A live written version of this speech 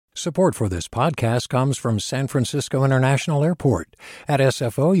Support for this podcast comes from San Francisco International Airport. At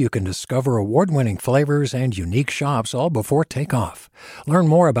SFO, you can discover award-winning flavors and unique shops all before takeoff. Learn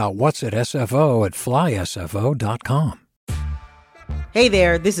more about what's at SFO at flysfo.com. Hey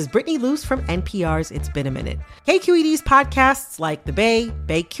there, this is Brittany Luce from NPR's It's Been a Minute. KQED's podcasts like The Bay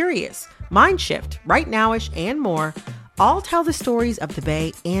Curious, Mindshift, Right Nowish, and more all tell the stories of the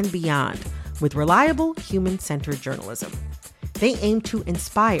Bay and beyond with reliable, human-centered journalism. They aim to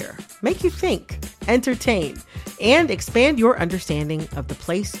inspire, make you think, entertain, and expand your understanding of the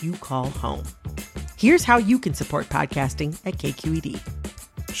place you call home. Here's how you can support podcasting at KQED.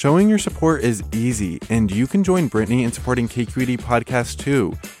 Showing your support is easy, and you can join Brittany in supporting KQED Podcast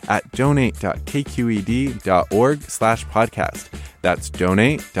too at donate.kqed.org/podcast. That's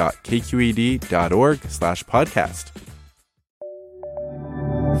donate.kqed.org/podcast.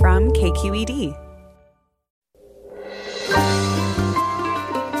 From KQED.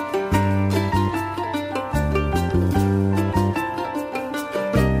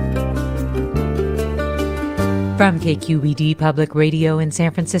 From KQED Public Radio in San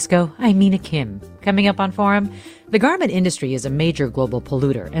Francisco, I'm Mina Kim. Coming up on Forum, the garment industry is a major global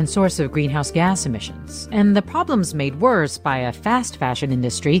polluter and source of greenhouse gas emissions, and the problem's made worse by a fast fashion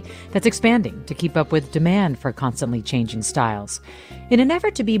industry that's expanding to keep up with demand for constantly changing styles. In an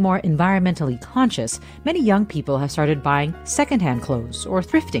effort to be more environmentally conscious, many young people have started buying secondhand clothes or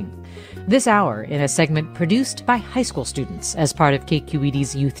thrifting. This hour, in a segment produced by high school students as part of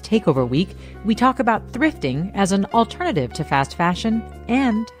KQED's Youth Takeover Week, we talk about thrifting as an alternative to fast fashion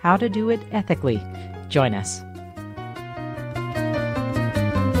and how to do it ethically. Join us.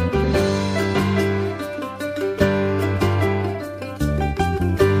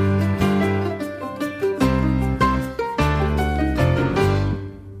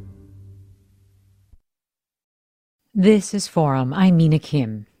 This is Forum. I'm Mina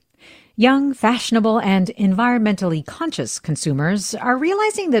Kim. Young, fashionable, and environmentally conscious consumers are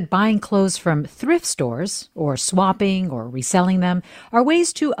realizing that buying clothes from thrift stores, or swapping or reselling them, are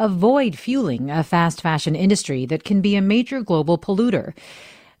ways to avoid fueling a fast fashion industry that can be a major global polluter.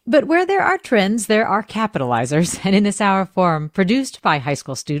 But where there are trends, there are capitalizers. And in this hour Forum, produced by high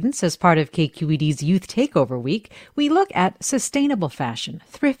school students as part of KQED's Youth Takeover Week, we look at sustainable fashion,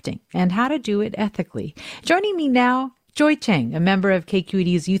 thrifting, and how to do it ethically. Joining me now, Joy Cheng, a member of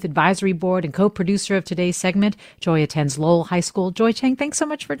KQED's Youth Advisory Board and co-producer of today's segment. Joy attends Lowell High School. Joy Cheng, thanks so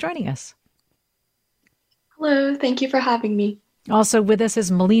much for joining us. Hello, thank you for having me. Also with us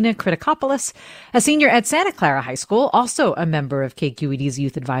is Melina Kritikopoulos, a senior at Santa Clara High School, also a member of KQED's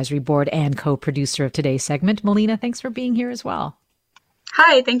Youth Advisory Board and co-producer of today's segment. Melina, thanks for being here as well.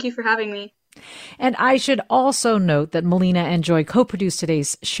 Hi, thank you for having me. And I should also note that Melina and Joy co-produced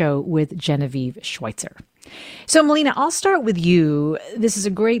today's show with Genevieve Schweitzer. So, Melina, I'll start with you. This is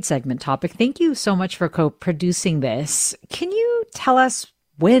a great segment topic. Thank you so much for co-producing this. Can you tell us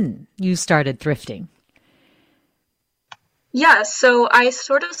when you started thrifting? Yeah, so I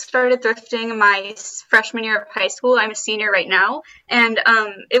sort of started thrifting my freshman year of high school. I'm a senior right now. And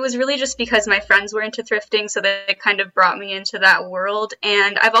it was really just because my friends were into thrifting, so that it kind of brought me into that world.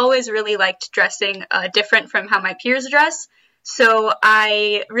 And I've always really liked dressing different from how my peers dress. So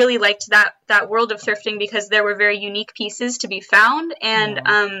I really liked that world of thrifting because there were very unique pieces to be found. And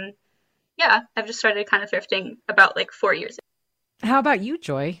I've just started kind of thrifting about 4 years ago. How about you,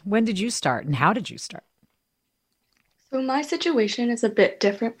 Joy? When did you start and how did you start? So my situation is a bit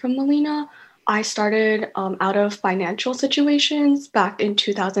different from Melina. I started out of financial situations back in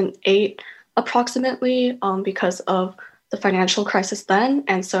 2008, approximately, because of the financial crisis then.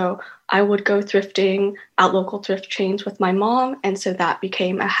 And so I would go thrifting at local thrift chains with my mom. And so that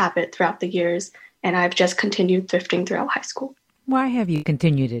became a habit throughout the years. And I've just continued thrifting throughout high school. Why have you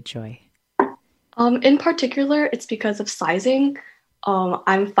continued it, Joy? In particular, it's because of sizing.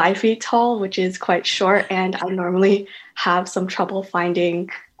 I'm 5 feet tall, which is quite short, and I normally have some trouble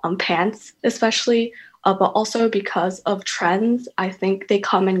finding pants, especially, but also because of trends. I think they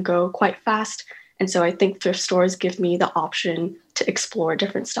come and go quite fast, and so I think thrift stores give me the option to explore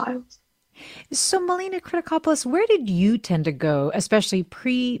different styles. So, Melina Kritikopoulos, where did you tend to go, especially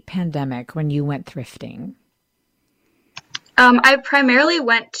pre-pandemic, when you went thrifting? I primarily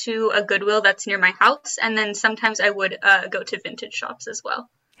went to a Goodwill that's near my house, and then sometimes I would go to vintage shops as well.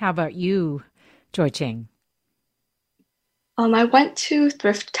 How about you, Joy Cheng? I went to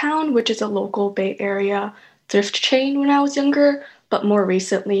Thrift Town, which is a local Bay Area thrift chain when I was younger, but more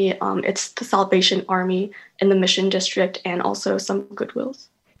recently, it's the Salvation Army in the Mission District and also some Goodwills.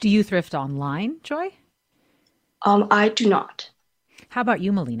 Do you thrift online, Joy? I do not. How about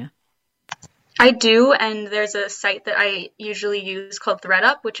you, Melina? I do, and there's a site that I usually use called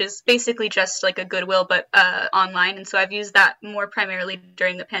ThreadUp, which is basically just like a Goodwill, but online. And so I've used that more primarily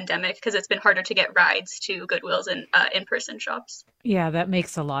during the pandemic because it's been harder to get rides to Goodwills and in-person shops. Yeah, that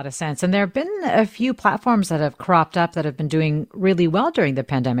makes a lot of sense. And there have been a few platforms that have cropped up that have been doing really well during the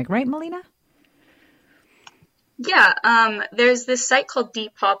pandemic, right, Melina? Yeah, there's this site called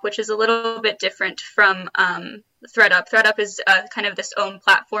Depop, which is a little bit different from ThreadUp. ThreadUp is kind of this own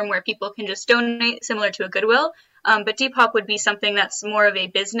platform where people can just donate, similar to a Goodwill. But Depop would be something that's more of a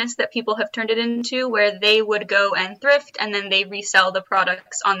business that people have turned it into, where they would go and thrift and then they resell the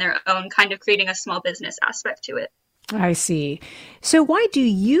products on their own, kind of creating a small business aspect to it. I see. So why do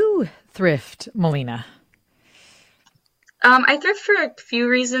you thrift, Melina? I thrift for a few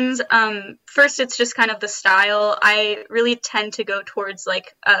reasons. First, it's just kind of the style. I really tend to go towards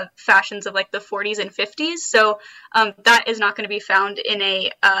like fashions of like the 40s and 50s. So that is not going to be found in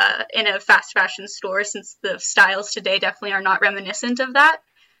a fast fashion store, since the styles today definitely are not reminiscent of that.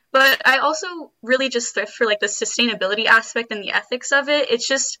 But I also really just thrift for like the sustainability aspect and the ethics of it. It's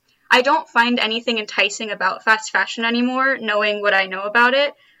just, I don't find anything enticing about fast fashion anymore, knowing what I know about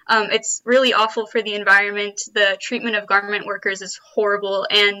it. It's really awful for the environment. The treatment of garment workers is horrible,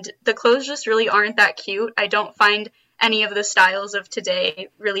 and the clothes just really aren't that cute. I don't find any of the styles of today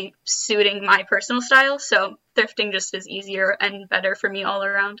really suiting my personal style, so thrifting just is easier and better for me all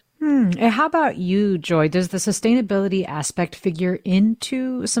around. And how about you, Joy? Does the sustainability aspect figure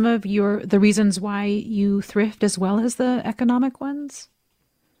into some of the reasons why you thrift as well as the economic ones?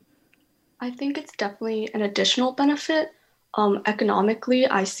 I think it's definitely an additional benefit. Economically,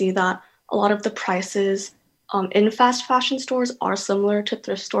 I see that a lot of the prices in fast fashion stores are similar to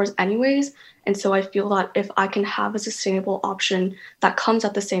thrift stores anyways. And so I feel that if I can have a sustainable option that comes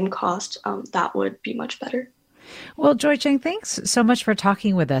at the same cost, that would be much better. Well, Joy Cheng, thanks so much for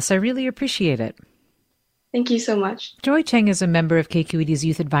talking with us. I really appreciate it. Thank you so much. Joy Cheng is a member of KQED's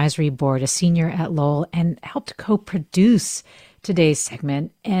Youth Advisory Board, a senior at Lowell, and helped co-produce today's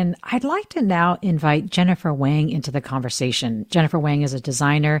segment. And I'd like to now invite Jennifer Wang into the conversation. Jennifer Wang is a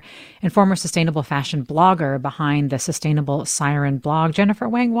designer and former sustainable fashion blogger behind the Sustainable Siren blog. Jennifer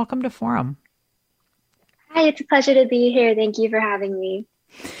Wang, welcome to Forum. Hi, it's a pleasure to be here. Thank you for having me.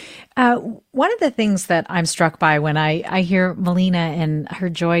 One of the things that I'm struck by when I hear Melina and her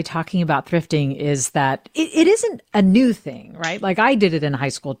Joy talking about thrifting is that it isn't a new thing, right? Like I did it in high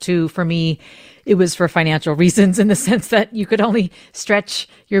school too. For me, it was for financial reasons in the sense that you could only stretch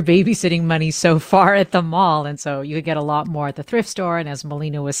your babysitting money so far at the mall. And so you could get a lot more at the thrift store. And as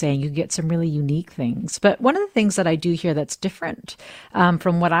Melina was saying, you get some really unique things. But one of the things that I do hear that's different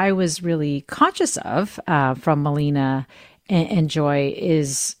from what I was really conscious of from Melina and Joy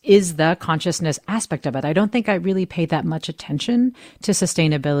is the consciousness aspect of it. I don't think I really paid that much attention to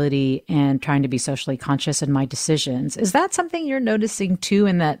sustainability and trying to be socially conscious in my decisions. Is that something you're noticing too,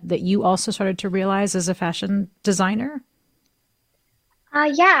 and that you also started to realize as a fashion designer?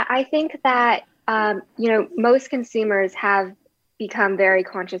 Yeah, I think that, most consumers have become very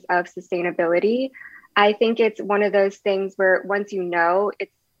conscious of sustainability. I think it's one of those things where once you know,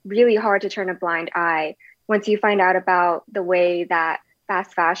 it's really hard to turn a blind eye. Once you find out about the way that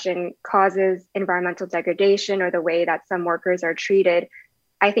fast fashion causes environmental degradation or the way that some workers are treated,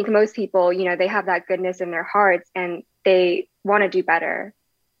 I think most people, they have that goodness in their hearts and they want to do better.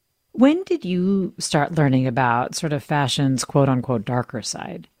 When did you start learning about sort of fashion's quote unquote darker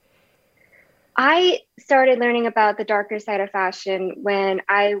side? I started learning about the darker side of fashion when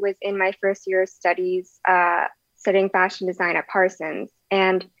I was in my first year of studies, studying fashion design at Parsons.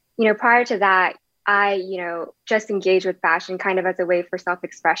 And, prior to that, I, just engaged with fashion kind of as a way for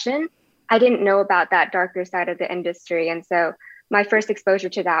self-expression. I didn't know about that darker side of the industry. And so my first exposure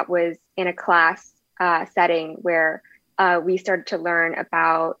to that was in a class setting where we started to learn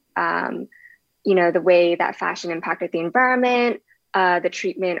about, the way that fashion impacted the environment, the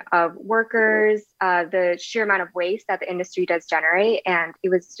treatment of workers, the sheer amount of waste that the industry does generate. And it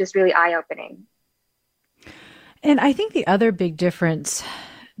was just really eye-opening. And I think the other big difference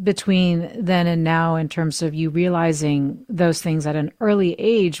between then and now in terms of you realizing those things at an early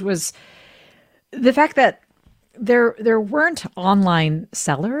age was the fact that there weren't online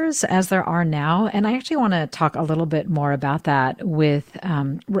sellers as there are now. And I actually want to talk a little bit more about that with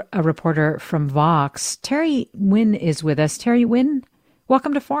a reporter from Vox. Terry Nguyen is with us. Terry Nguyen,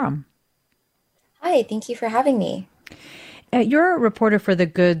 welcome to Forum. Hi, thank you for having me. You're a reporter for the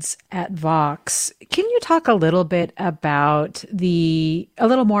goods at Vox. Can you talk a little bit about a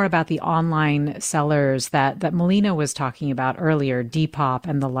little more about the online sellers that Melina was talking about earlier, Depop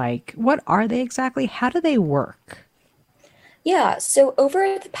and the like? What are they exactly? How do they work? Yeah, so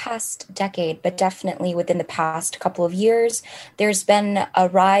over the past decade, but definitely within the past couple of years, there's been a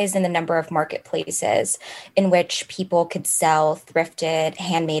rise in the number of marketplaces in which people could sell thrifted,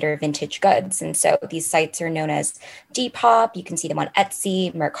 handmade, or vintage goods. And so these sites are known as Depop. You can see them on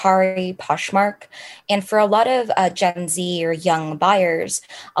Etsy, Mercari, Poshmark. And for a lot of Gen Z or young buyers,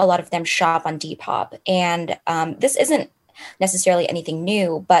 a lot of them shop on Depop. And this isn't necessarily anything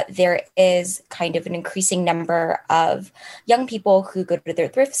new, but there is kind of an increasing number of young people who go to their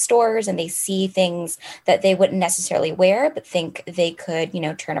thrift stores and they see things that they wouldn't necessarily wear, but think they could,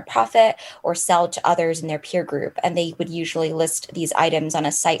 turn a profit or sell to others in their peer group. And they would usually list these items on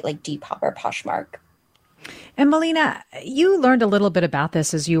a site like Depop or Poshmark. And Melina, you learned a little bit about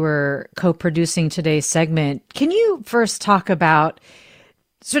this as you were co-producing today's segment. Can you first talk about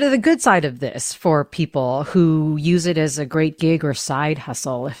sort of the good side of this for people who use it as a great gig or side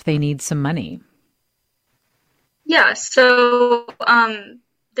hustle if they need some money? Yeah, so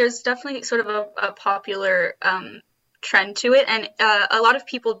there's definitely sort of a popular trend to it, and a lot of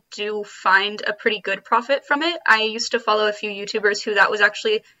people do find a pretty good profit from it. I used to follow a few YouTubers who that was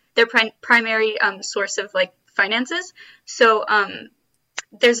actually their primary source of like finances. So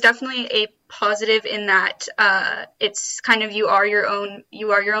there's definitely a positive in that it's kind of you are your own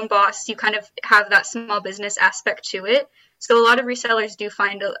boss. You kind of have that small business aspect to it. So a lot of resellers do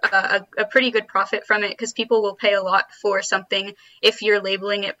find a pretty good profit from it because people will pay a lot for something if you're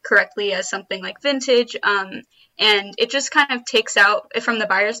labeling it correctly as something like vintage. And it just kind of takes out, from the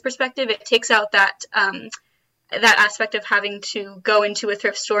buyer's perspective, it takes out that aspect of having to go into a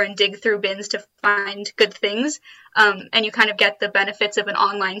thrift store and dig through bins to find good things. And you kind of get the benefits of an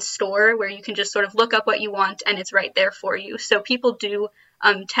online store where you can just sort of look up what you want and it's right there for you. So people do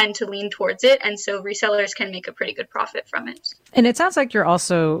tend to lean towards it. And so resellers can make a pretty good profit from it. And it sounds like you're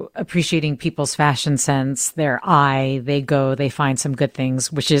also appreciating people's fashion sense, their eye. They go, they find some good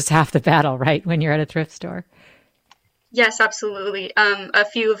things, which is half the battle, right? When you're at a thrift store. Yes, absolutely. A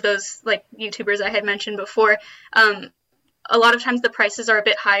few of those like YouTubers I had mentioned before, a lot of times the prices are a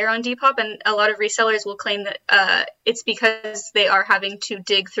bit higher on Depop, and a lot of resellers will claim that it's because they are having to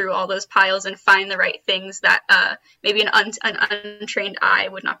dig through all those piles and find the right things that maybe an untrained eye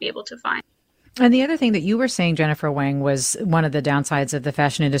would not be able to find. And the other thing that you were saying, Jennifer Wang, was one of the downsides of the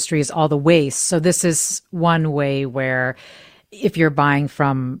fashion industry is all the waste. So this is one way where if you're buying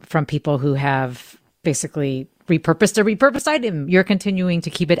from people who have basically repurposed a repurposed item, you're continuing to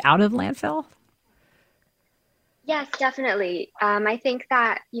keep it out of landfill? Yes, definitely. I think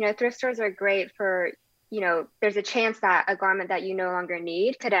that, thrift stores are great for, there's a chance that a garment that you no longer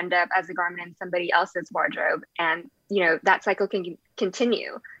need could end up as a garment in somebody else's wardrobe. And, that cycle can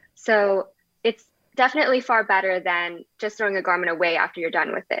continue. So it's definitely far better than just throwing a garment away after you're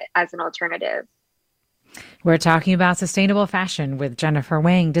done with it as an alternative. We're talking about sustainable fashion with Jennifer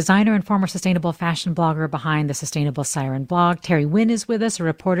Wang, designer and former sustainable fashion blogger behind the Sustainable Siren blog. Terry Wynn is with us, a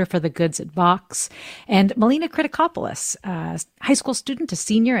reporter for The Goods at Vox. And Melina Kritikopoulos, high school student, a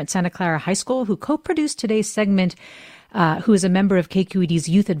senior at Santa Clara High School, who co-produced today's segment, who is a member of KQED's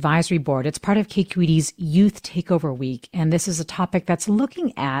Youth Advisory Board. It's part of KQED's Youth Takeover Week, and this is a topic that's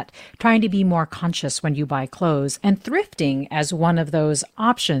looking at trying to be more conscious when you buy clothes and thrifting as one of those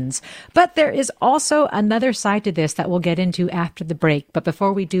options. But there is also another side to this that we'll get into after the break. But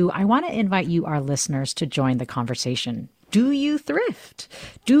before we do, I want to invite you, our listeners, to join the conversation. Do you thrift?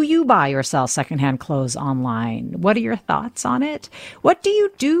 Do you buy or sell secondhand clothes online? What are your thoughts on it? What do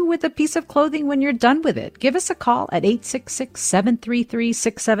you do with a piece of clothing when you're done with it? Give us a call at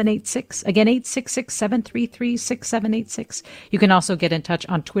 866-733-6786. Again, 866-733-6786. You can also get in touch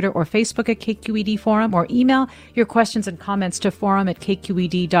on Twitter or Facebook at KQED Forum, or email your questions and comments to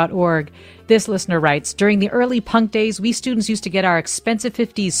forum@kqed.org. This listener writes, during the early punk days, we students used to get our expensive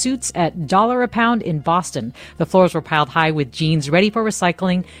 50s suits at $1 a pound in Boston. The floors were piled high with jeans ready for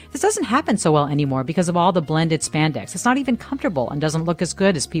recycling. This doesn't happen so well anymore because of all the blended spandex. It's not even comfortable and doesn't look as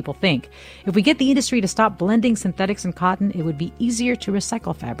good as people think. If we get the industry to stop blending synthetics and cotton, it would be easier to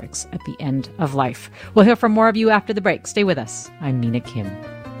recycle fabrics at the end of life. We'll hear from more of you after the break. Stay with us. I'm Mina Kim.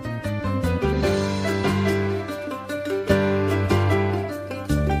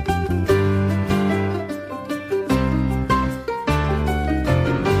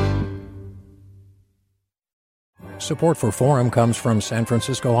 Support for Forum comes from San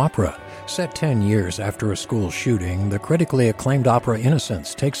Francisco Opera. Set 10 years after a school shooting, the critically acclaimed opera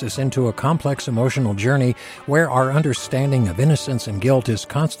Innocence takes us into a complex emotional journey where our understanding of innocence and guilt is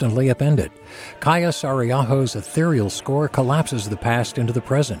constantly upended. Kaya Sariaho's ethereal score collapses the past into the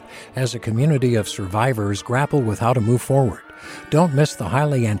present as a community of survivors grapple with how to move forward. Don't miss the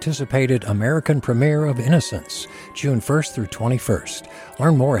highly anticipated American premiere of Innocence, June 1st through 21st.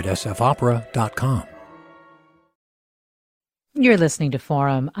 Learn more at sfopera.com. You're listening to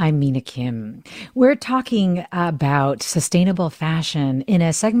Forum. I'm Mina Kim. We're talking about sustainable fashion in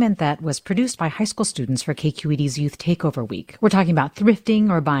a segment that was produced by high school students for KQED's Youth Takeover Week. We're talking about thrifting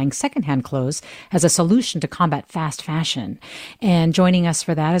or buying secondhand clothes as a solution to combat fast fashion. And joining us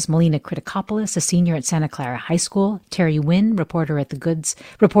for that is Melina Kritikopoulos, a senior at Santa Clara High School, Terry Nguyen, reporter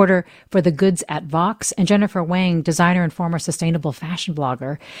for The Goods at Vox, and Jennifer Wang, designer and former sustainable fashion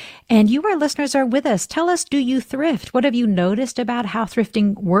blogger. And you, our listeners, are with us. Tell us, do you thrift? What have you noticed about how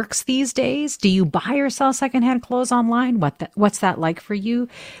thrifting works these days? Do you buy or sell secondhand clothes online? What's that like for you?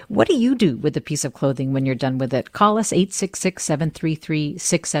 What do you do with a piece of clothing when you're done with it? Call us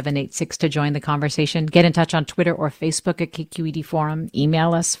 866-733-6786 to join the conversation. Get in touch on Twitter or Facebook at KQED Forum.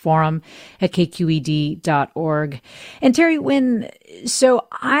 Email us, forum@kqed.org. And Terry Nguyen, so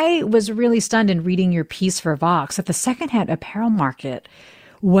I was really stunned in reading your piece for Vox that the secondhand apparel market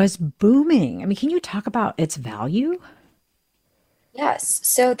was booming. I mean, can you talk about its value? Yes.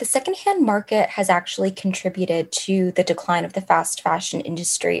 So the secondhand market has actually contributed to the decline of the fast fashion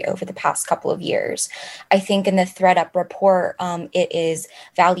industry over the past couple of years. I think in the ThredUp report, it is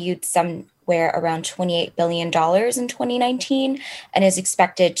valued somewhere around $28 billion in 2019 and is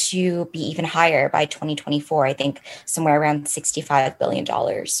expected to be even higher by 2024. I think somewhere around $65 billion.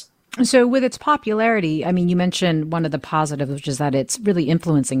 So with its popularity, I mean, you mentioned one of the positives, which is that it's really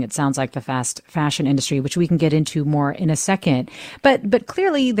influencing, it sounds like, the fast fashion industry, which we can get into more in a second. But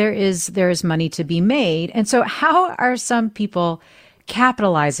clearly there is money to be made. And so how are some people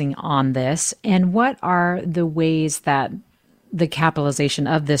capitalizing on this? And what are the ways that the capitalization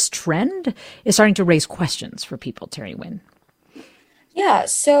of this trend is starting to raise questions for people, Terry Nguyen? Yeah,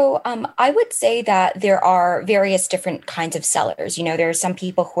 so I would say that there are various different kinds of sellers. You know, there are some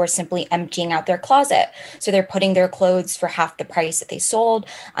people who are simply emptying out their closet. So they're putting their clothes for half the price that they sold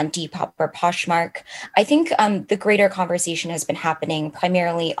on Depop or Poshmark. I think the greater conversation has been happening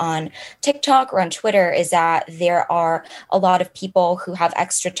primarily on TikTok or on Twitter is that there are a lot of people who have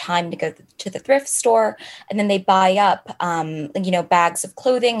extra time to go to the thrift store and then they buy up, bags of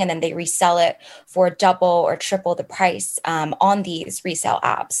clothing and then they resell it for double or triple the price on these resale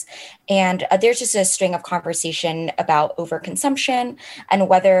apps. And there's just a string of conversation about overconsumption and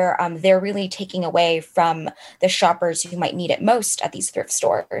whether they're really taking away from the shoppers who might need it most at these thrift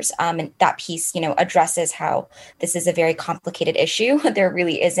stores. And that piece, addresses how this is a very complicated issue. There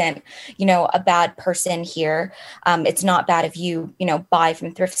really isn't, a bad person here. It's not bad if you, buy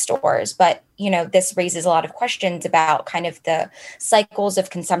from thrift stores, but this raises a lot of questions about kind of the cycles of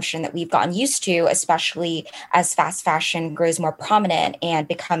consumption that we've gotten used to, especially as fast fashion grows more prominent and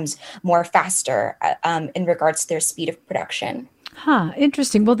becomes more faster in regards to their speed of production.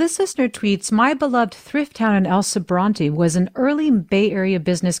 Interesting. Well, this listener tweets, my beloved thrift town in El Sobrante was an early Bay Area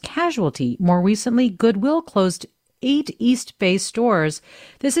business casualty. More recently, Goodwill closed 8 East Bay stores.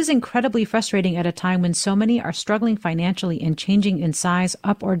 This is incredibly frustrating at a time when so many are struggling financially and changing in size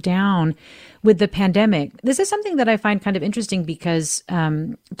up or down with the pandemic. This is something that I find kind of interesting because,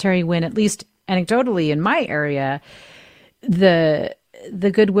 Terry Nguyen, at least anecdotally in my area, the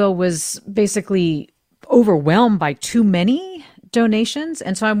Goodwill was basically overwhelmed by too many donations.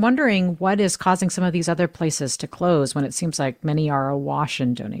 And so I'm wondering what is causing some of these other places to close when it seems like many are awash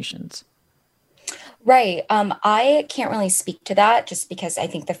in donations. Right. I can't really speak to that just because I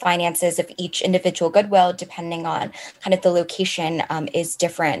think the finances of each individual Goodwill, depending on kind of the location, is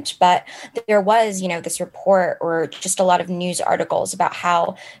different. But there was, this report or just a lot of news articles about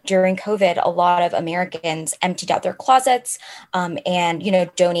how during COVID, a lot of Americans emptied out their closets and,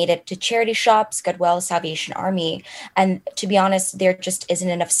 donated to charity shops, Goodwill, Salvation Army. And to be honest, there just isn't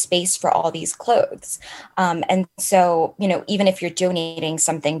enough space for all these clothes. And so, even if you're donating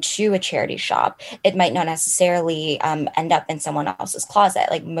something to a charity shop, it might not necessarily end up in someone else's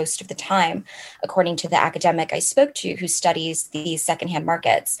closet, like most of the time, according to the academic I spoke to who studies these secondhand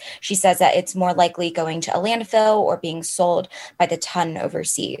markets. She says that it's more likely going to a landfill or being sold by the ton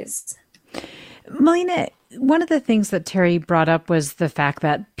overseas. Melina, one of the things that Terry brought up was the fact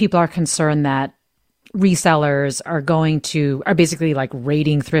that people are concerned that resellers are basically like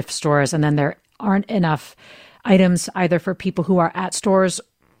raiding thrift stores, and then there aren't enough items either for people who are at stores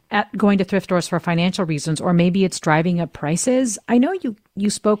going to thrift stores for financial reasons, or maybe it's driving up prices. I know you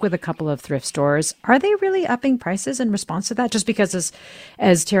spoke with a couple of thrift stores. Are they really upping prices in response to that? Just because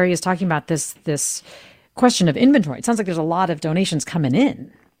as Terry is talking about this question of inventory, it sounds like there's a lot of donations coming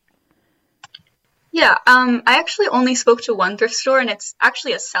in. Yeah, I actually only spoke to one thrift store, and it's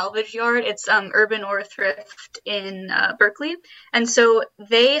actually a salvage yard. It's Urban or Thrift in Berkeley, and so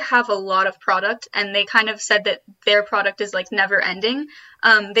they have a lot of product, and they kind of said that their product is like never ending.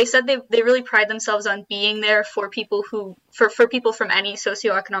 They said they really pride themselves on being there for people for people from any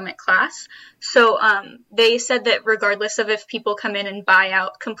socioeconomic class. So they said that regardless of if people come in and buy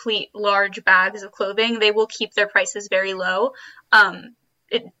out complete large bags of clothing, they will keep their prices very low.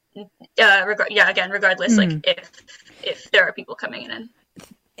 Regardless, like if there are people coming in.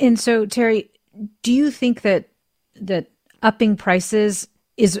 And so, Terry, do you think that upping prices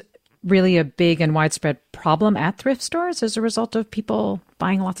is really a big and widespread problem at thrift stores as a result of people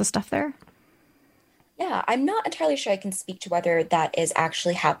buying lots of stuff there? Yeah, I'm not entirely sure I can speak to whether that is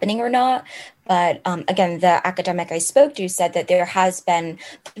actually happening or not. But again, the academic I spoke to said that there has been,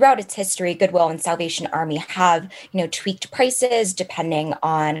 throughout its history, Goodwill and Salvation Army have, tweaked prices depending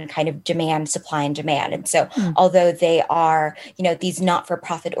on kind of demand, supply and demand. And so although they are, these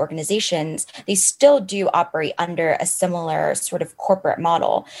not-for-profit organizations, they still do operate under a similar sort of corporate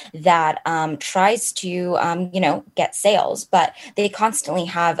model that tries to, get sales. But they constantly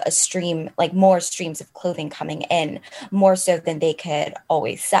have a stream, like more streams of clothing coming in, more so than they could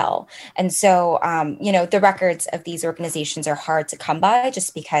always sell. And so, the records of these organizations are hard to come by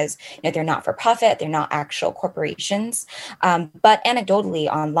just because, they're not for profit, they're not actual corporations. But anecdotally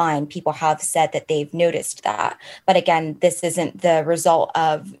online, people have said that they've noticed that. But again, this isn't the result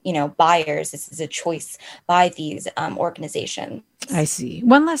of, buyers. This is a choice by these organizations. I see.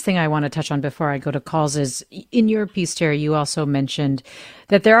 One last thing I want to touch on before I go to calls is in your piece, Terry, you also mentioned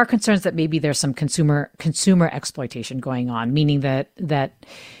that there are concerns that maybe there's some consumer exploitation going on, meaning that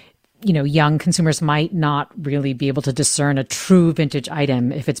young consumers might not really be able to discern a true vintage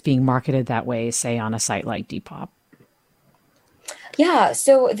item if it's being marketed that way, say on a site like Depop. Yeah,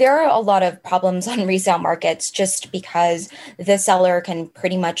 so there are a lot of problems on resale markets just because the seller can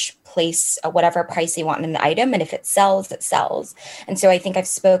pretty much place whatever price they want in an item, and if it sells, it sells. And so I think I've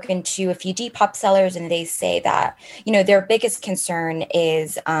spoken to a few Depop sellers, and they say that, their biggest concern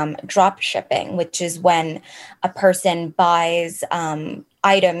is drop shipping, which is when a person buys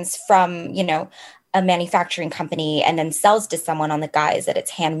items from, a manufacturing company and then sells to someone on the guise that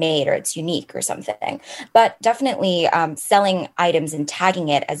it's handmade or it's unique or something. But definitely selling items and tagging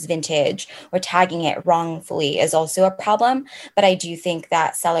it as vintage or tagging it wrongfully is also a problem. But I do think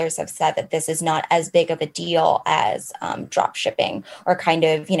that sellers have said that this is not as big of a deal as drop shipping or kind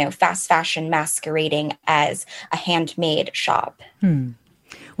of, fast fashion masquerading as a handmade shop.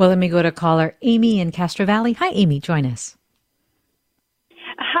 Well, let me go to caller Amy in Castro Valley. Hi, Amy. Join us.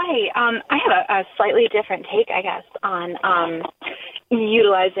 Hi. I have a slightly different take, I guess, on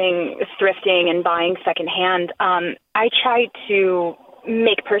utilizing thrifting and buying secondhand. I try to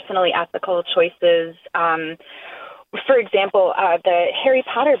make personally ethical choices. For example, the Harry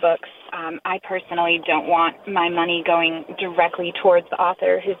Potter books, I personally don't want my money going directly towards the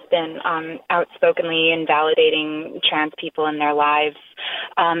author who's been outspokenly invalidating trans people in their lives.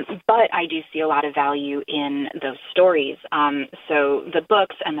 But I do see a lot of value in those stories. So the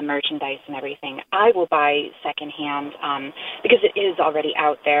books and the merchandise and everything, I will buy secondhand because it is already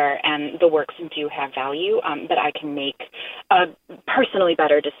out there and the works do have value, but I can make a personally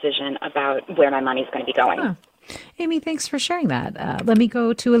better decision about where my money is going to be going. Huh. Amy, thanks for sharing that. Let me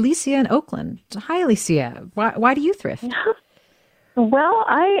go to Alicia in Oakland. Hi, Alicia. Why do you thrift? Well,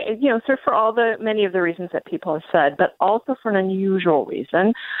 I thrift for many of the reasons that people have said, but also for an unusual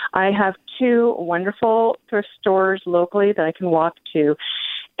reason. I have two wonderful thrift stores locally that I can walk to,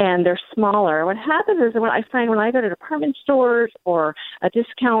 and they're smaller. What happens is when I go to department stores or a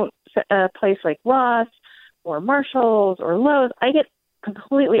discount place like Ross or Marshall's or Lowe's, I get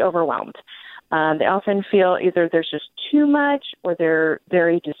completely overwhelmed. They often feel either there's just too much or they're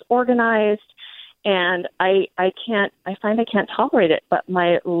very disorganized. And I find I can't tolerate it. But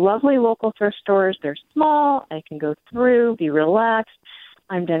my lovely local thrift stores, they're small. I can go through, be relaxed.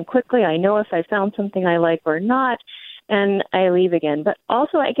 I'm done quickly. I know if I found something I like or not, and I leave again. But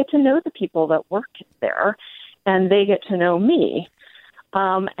also I get to know the people that work there, and they get to know me.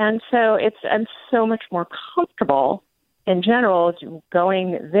 And so I'm so much more comfortable in general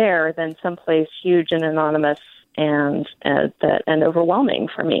going there than someplace huge and anonymous and overwhelming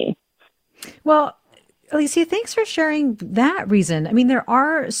for me. Well, Alicia, thanks for sharing that reason. I mean, there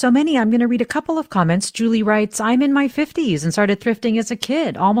are so many. I'm going to read a couple of comments. Julie writes, I'm in my 50s and started thrifting as a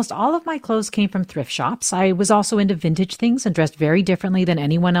kid. Almost all of my clothes came from thrift shops. I was also into vintage things and dressed very differently than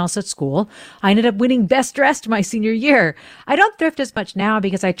anyone else at school. I ended up winning Best Dressed my senior year. I don't thrift as much now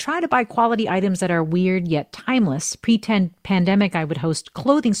because I try to buy quality items that are weird yet timeless. Pre-pandemic, I would host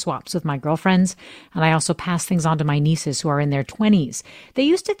clothing swaps with my girlfriends, and I also pass things on to my nieces who are in their 20s. They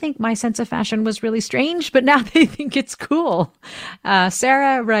used to think my sense of fashion was really strange, but now they think it's cool.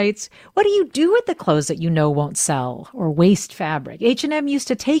 Sarah writes, what do you do with the clothes that you know won't sell or waste fabric? H&M used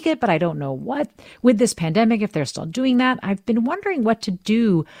to take it, but I don't know what. With this pandemic, if they're still doing that, I've been wondering what to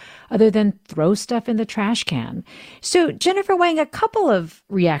do other than throw stuff in the trash can. So Jennifer Wang, a couple of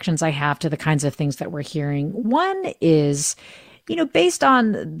reactions I have to the kinds of things that we're hearing. One is, based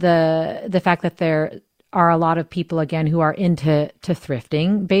on the fact that there are a lot of people, again, who are into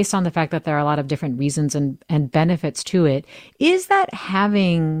thrifting, based on the fact that there are a lot of different reasons and benefits to it, is that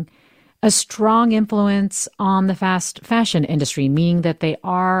having a strong influence on the fast fashion industry, meaning that they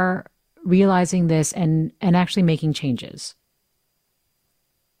are realizing this and actually making changes?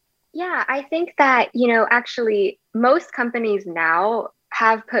 Yeah, I think that, actually most companies now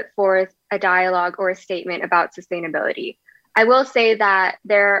have put forth a dialogue or a statement about sustainability. I will say that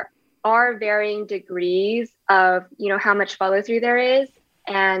there are varying degrees of, how much follow through there is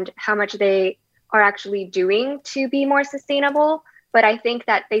and how much they are actually doing to be more sustainable. But I think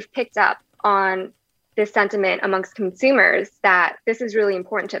that they've picked up on this sentiment amongst consumers that this is really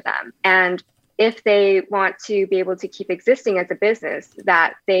important to them. And if they want to be able to keep existing as a business,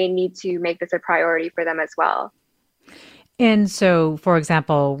 that they need to make this a priority for them as well. And so, for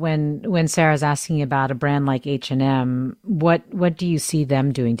example, when Sarah's asking about a brand like H&M, what do you see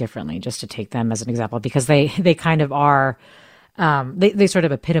them doing differently, just to take them as an example? Because they kind of are, they sort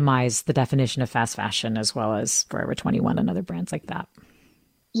of epitomize the definition of fast fashion as well as Forever 21 and other brands like that.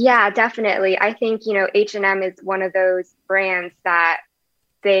 Yeah, definitely. I think, H&M is one of those brands that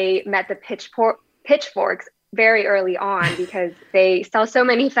they met the pitchforks very early on because they sell so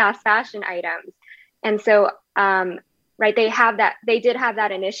many fast fashion items. And so, right, they did have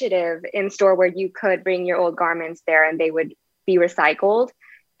that initiative in store where you could bring your old garments there and they would be recycled.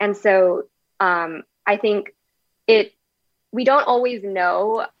 And so I think we don't always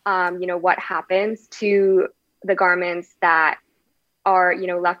know, what happens to the garments that are,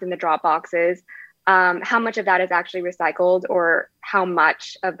 left in the drop boxes, how much of that is actually recycled or how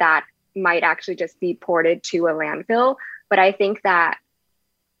much of that might actually just be ported to a landfill. But I think that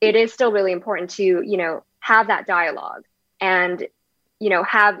it is still really important to, have that dialogue and,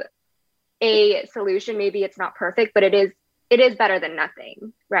 have a solution. Maybe it's not perfect, but it is better than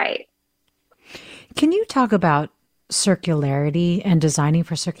nothing. Right. Can you talk about circularity and designing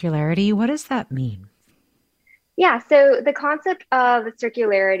for circularity? What does that mean? Yeah, so the concept of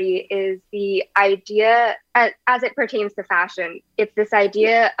circularity is the idea, as it pertains to fashion, it's this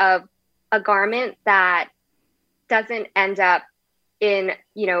idea of a garment that doesn't end up in,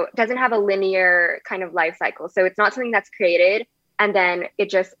 doesn't have a linear kind of life cycle. So it's not something that's created and then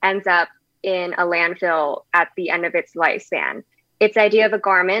it just ends up in a landfill at the end of its lifespan. It's the idea of a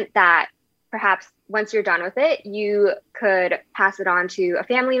garment that perhaps once you're done with it, you could pass it on to a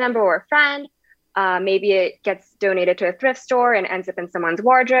family member or a friend. Maybe it gets donated to a thrift store and ends up in someone's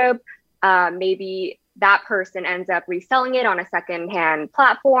wardrobe. Maybe that person ends up reselling it on a secondhand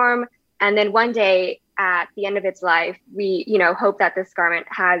platform. And then one day at the end of its life, we, hope that this garment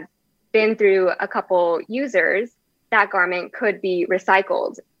has been through a couple users. That garment could be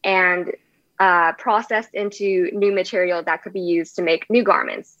recycled and processed into new material that could be used to make new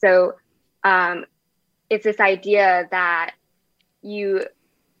garments. So it's this idea that you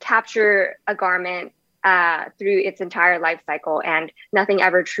capture a garment through its entire life cycle and nothing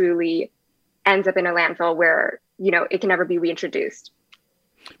ever truly ends up in a landfill where, it can never be reintroduced.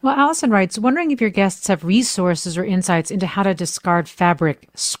 Well, Allison writes, wondering if your guests have resources or insights into how to discard fabric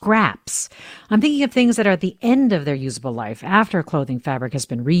scraps. I'm thinking of things that are at the end of their usable life, after clothing fabric has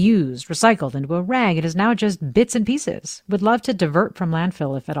been reused, recycled into a rag. It is now just bits and pieces. Would love to divert from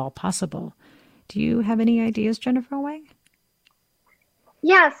landfill if at all possible. Do you have any ideas, Jennifer Wang?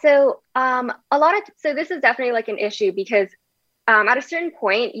 Yeah, so so this is definitely like an issue because at a certain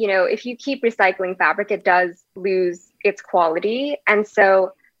point, if you keep recycling fabric, it does lose its quality. And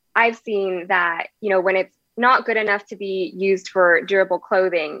so I've seen that, when it's not good enough to be used for durable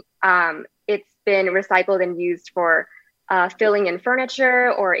clothing, it's been recycled and used for filling in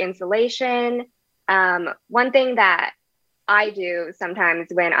furniture or insulation. One thing that I do sometimes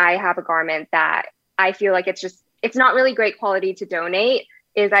when I have a garment that I feel like it's not really great quality to donate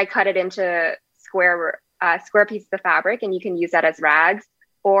is I cut it into square pieces of fabric, and you can use that as rags,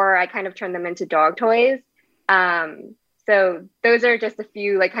 or I kind of turn them into dog toys. So those are just a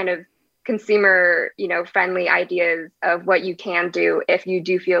few like kind of consumer, friendly ideas of what you can do if you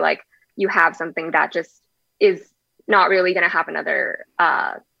do feel like you have something that just is not really going to have another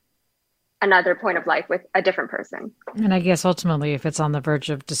point of life with a different person. And I guess ultimately, if it's on the verge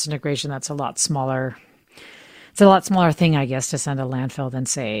of disintegration, that's a lot smaller. It's a lot smaller thing, I guess, to send to landfill than,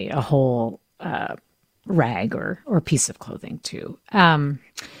 say, a whole rag or piece of clothing too. Well,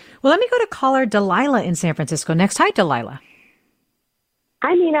 let me go to caller Delilah in San Francisco next. Hi, Delilah.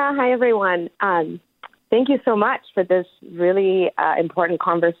 Hi, Nina. Hi, everyone. Thank you so much for this really important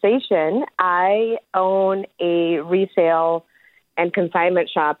conversation. I own a resale and consignment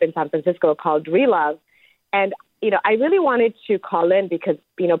shop in San Francisco called Relove. And, I really wanted to call in because,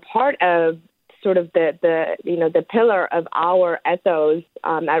 part of sort of the pillar of our ethos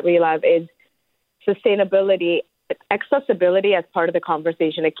at Relove is sustainability, accessibility as part of the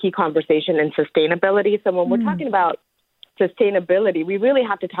conversation, a key conversation in sustainability. So when we're talking about sustainability, we really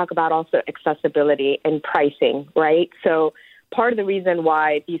have to talk about also accessibility and pricing, right? So part of the reason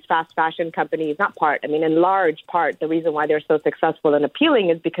why these fast fashion companies, in large part, the reason why they're so successful and appealing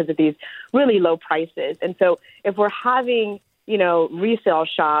is because of these really low prices. And so if we're having, resale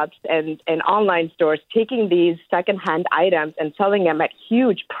shops and online stores taking these secondhand items and selling them at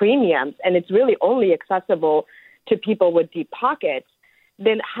huge premiums, and it's really only accessible to people with deep pockets,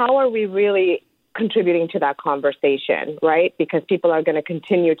 then how are we really contributing to that conversation, right? Because people are going to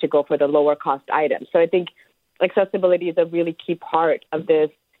continue to go for the lower cost items. So I think accessibility is a really key part of this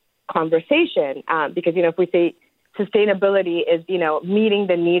conversation because, if we say sustainability is, meeting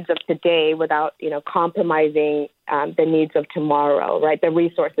the needs of today without, compromising the needs of tomorrow, right? The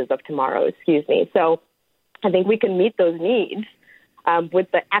resources of tomorrow, So I think we can meet those needs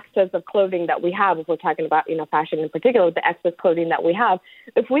with the excess of clothing that we have, if we're talking about, fashion in particular, with the excess clothing that we have,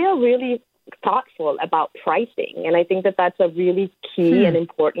 if we are really thoughtful about pricing. And I think that that's a really key and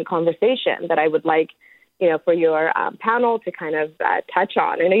important conversation that I would like, for your panel to kind of touch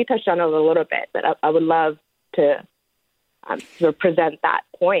on. I know you touched on it a little bit, but I would love to sort of present that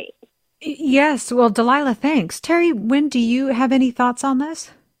point. Yes. Well, Delilah, thanks. Terry Nguyen, do you have any thoughts on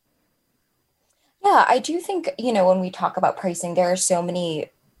this? Yeah, I do think, when we talk about pricing, there are so many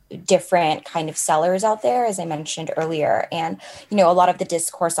different kind of sellers out there, as I mentioned earlier. And, a lot of the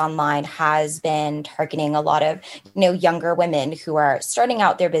discourse online has been targeting a lot of, younger women who are starting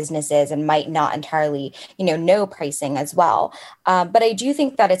out their businesses and might not entirely, know pricing as well. But I do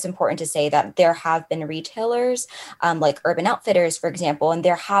think that it's important to say that there have been retailers like Urban Outfitters, for example, and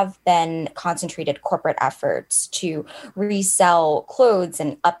there have been concentrated corporate efforts to resell clothes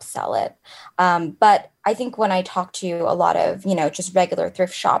and upsell it. But I think when I talk to a lot of, just regular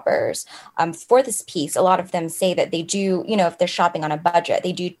thrift shoppers for this piece, a lot of them say that they do, if they're shopping on a budget,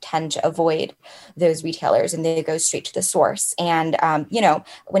 they do tend to avoid those retailers and they go straight to the source. And,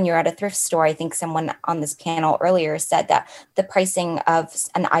 when you're at a thrift store, I think someone on this panel earlier said that the pricing of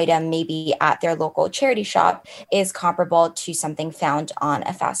an item maybe at their local charity shop is comparable to something found on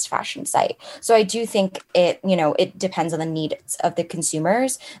a fast fashion site. So I do think it depends on the needs of the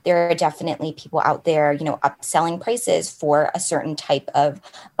consumers. There are definitely people out there upselling prices for a certain type of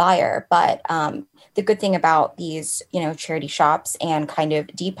buyer. But the good thing about these, charity shops and kind of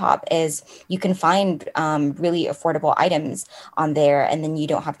Depop is you can find really affordable items on there, and then you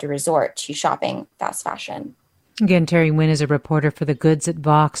don't have to resort to shopping fast fashion. Again, Terry Nguyen is a reporter for The Goods at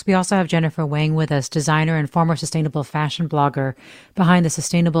Vox. We also have Jennifer Wang with us, designer and former sustainable fashion blogger behind the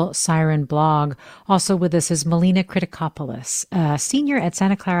Sustainable Siren blog. Also with us is Melina Kritikopoulos, senior at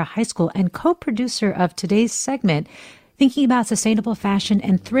Santa Clara High School and co-producer of today's segment, thinking about sustainable fashion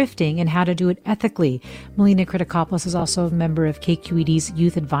and thrifting and how to do it ethically. Melina Kritikopoulos is also a member of KQED's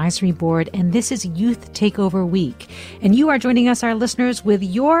Youth Advisory Board, and this is Youth Takeover Week. And you are joining us, our listeners, with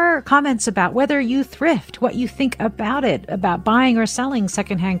your comments about whether you thrift, what you think about it, about buying or selling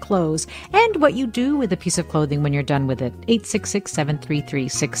secondhand clothes, and what you do with a piece of clothing when you're done with it.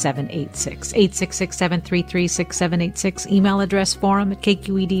 866-733-6786. 866-733-6786. Email address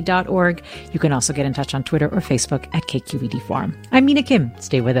forum@kqed.org. You can also get in touch on Twitter or Facebook at KQED Forum. I'm Mina Kim.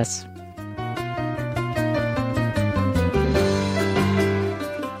 Stay with us.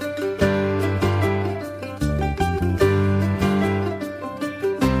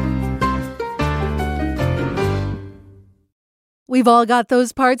 We've all got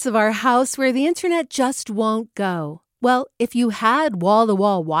those parts of our house where the internet just won't go. Well, if you had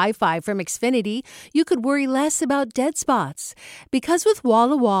wall-to-wall Wi-Fi from Xfinity, you could worry less about dead spots. Because with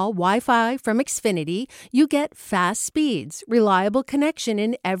wall-to-wall Wi-Fi from Xfinity, you get fast speeds, reliable connection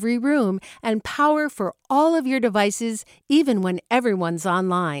in every room, and power for all of your devices, even when everyone's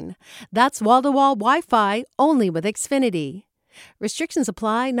online. That's wall-to-wall Wi-Fi only with Xfinity. Restrictions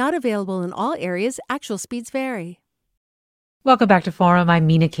apply, not available in all areas. Actual speeds vary. Welcome back to Forum. I'm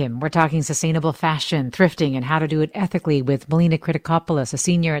Mina Kim. We're talking sustainable fashion, thrifting, and how to do it ethically with Melina Kritikopoulos, a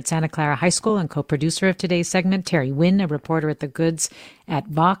senior at Santa Clara High School and co-producer of today's segment, Terry Wynn, a reporter at The Goods at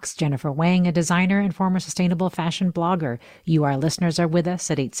Vox, Jennifer Wang, a designer and former sustainable fashion blogger. You, our listeners, are with us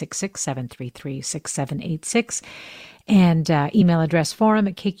at 866-733-6786. And email address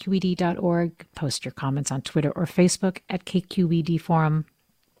forum@kqed.org. Post your comments on Twitter or Facebook at KQED Forum.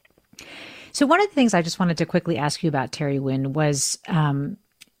 So one of the things I just wanted to quickly ask you about, Terry Wynn, was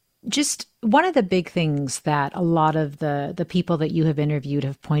just one of the big things that a lot of the people that you have interviewed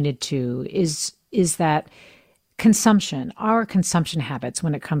have pointed to is that our consumption habits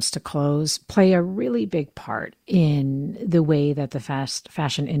when it comes to clothes play a really big part in the way that the fast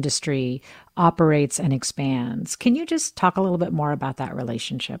fashion industry operates and expands. Can you just talk a little bit more about that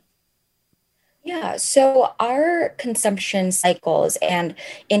relationship? Yeah, so our consumption cycles, and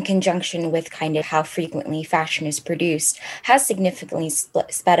in conjunction with kind of how frequently fashion is produced, has significantly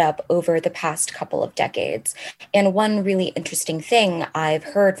sped up over the past couple of decades. And one really interesting thing I've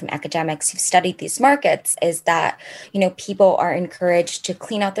heard from academics who've studied these markets is that, people are encouraged to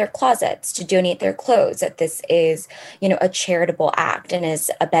clean out their closets, to donate their clothes, that this is, a charitable act and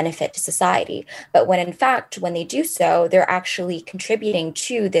is a benefit to society. But when in fact, when they do so, they're actually contributing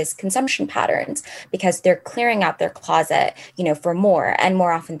to this consumption pattern, because they're clearing out their closet, for more. And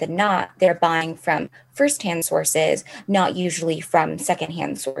more often than not, they're buying from firsthand sources, not usually from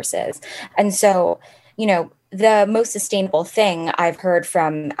secondhand sources. And so, the most sustainable thing I've heard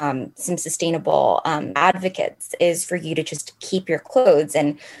from some sustainable advocates is for you to just keep your clothes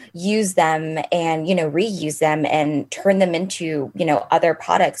and use them and, reuse them and turn them into, other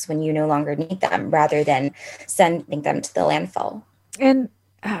products when you no longer need them, rather than sending them to the landfill. And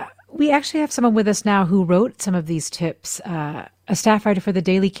we actually have someone with us now who wrote some of these tips, a staff writer for the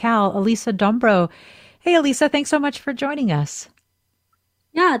Daily Cal, Elisa Dombro. Hey, Elisa, thanks so much for joining us.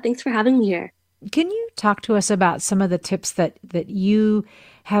 Yeah, thanks for having me here. Can you talk to us about some of the tips that you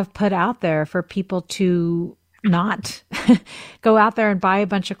have put out there for people to not go out there and buy a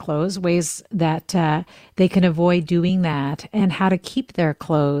bunch of clothes, ways that they can avoid doing that, and how to keep their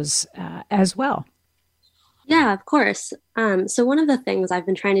clothes as well? Yeah, of course. So one of the things I've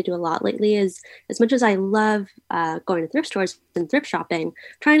been trying to do a lot lately is, as much as I love going to thrift stores and thrift shopping,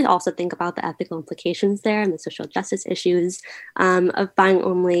 trying to also think about the ethical implications there and the social justice issues of buying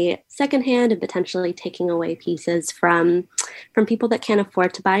only secondhand and potentially taking away pieces from people that can't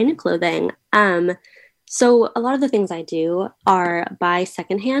afford to buy new clothing. So a lot of the things I do are buy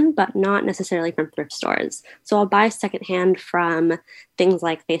secondhand, but not necessarily from thrift stores. So I'll buy secondhand from things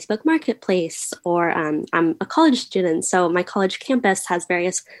like Facebook Marketplace, or I'm a college student, so my college campus has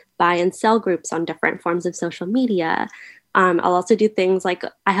various buy and sell groups on different forms of social media. I'll also do things like,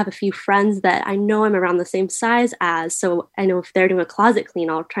 I have a few friends that I know I'm around the same size as, so I know if they're doing a closet clean,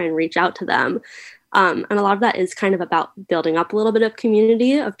 I'll try and reach out to them. And a lot of that is kind of about building up a little bit of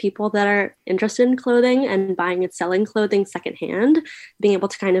community of people that are interested in clothing and buying and selling clothing secondhand, being able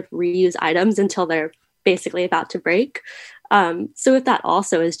to kind of reuse items until they're basically about to break. So with that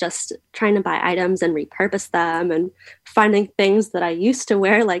also is just trying to buy items and repurpose them, and finding things that I used to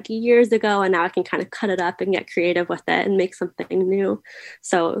wear like years ago, and now I can kind of cut it up and get creative with it and make something new.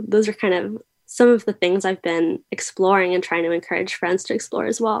 So those are kind of some of the things I've been exploring and trying to encourage friends to explore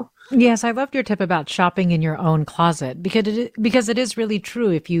as well. Yes, I loved your tip about shopping in your own closet, because it is really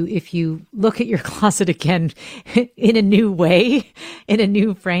true. If you look at your closet again in a new way, in a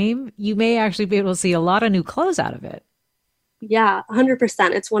new frame, you may actually be able to see a lot of new clothes out of it. Yeah,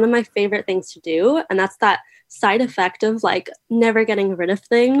 100%. It's one of my favorite things to do. And that's that side effect of like never getting rid of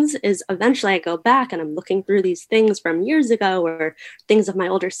things, is eventually I go back and I'm looking through these things from years ago, or things of my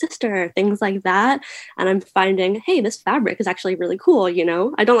older sister, things like that. And I'm finding, hey, this fabric is actually really cool.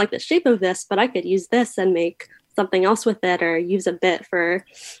 I don't like the shape of this, but I could use this and make something else with it, or use a bit for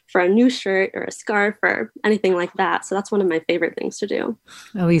a new shirt or a scarf or anything like that. So that's one of my favorite things to do.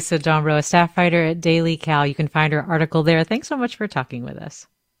 Elisa Dombro, a staff writer at Daily Cal. You can find her article there. Thanks so much for talking with us.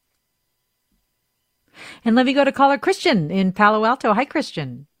 And let me go to caller Christian in Palo Alto. Hi,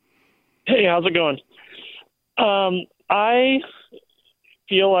 Christian. Hey, how's it going? I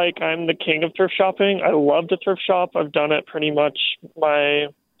feel like I'm the king of thrift shopping. I love to thrift shop. I've done it pretty much my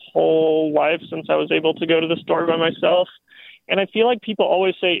whole life since I was able to go to the store by myself. And I feel like people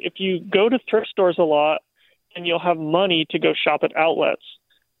always say if you go to thrift stores a lot, and you'll have money to go shop at outlets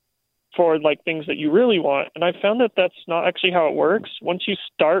for like things that you really want. And I found that that's not actually how it works. Once you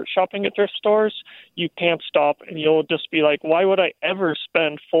start shopping at thrift stores, you can't stop, and you'll just be like, why would I ever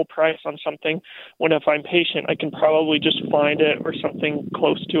spend full price on something when if I'm patient, I can probably just find it or something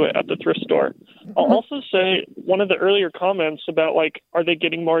close to it at the thrift store. I'll also say one of the earlier comments about like, are they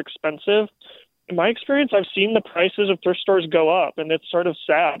getting more expensive? In my experience, I've seen the prices of thrift stores go up, and it's sort of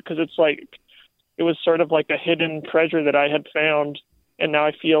sad because it's like, it was sort of like a hidden treasure that I had found. And now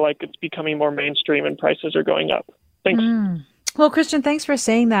I feel like it's becoming more mainstream and prices are going up. Thanks. Well, Christian, thanks for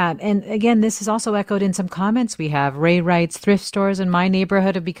saying that. And again, this is also echoed in some comments we have. Ray writes, thrift stores in my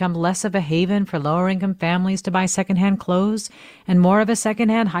neighborhood have become less of a haven for lower income families to buy secondhand clothes and more of a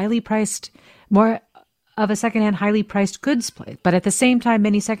secondhand highly priced goods place. But at the same time,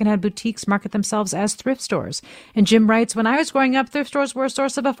 many secondhand boutiques market themselves as thrift stores. And Jim writes, when I was growing up, thrift stores were a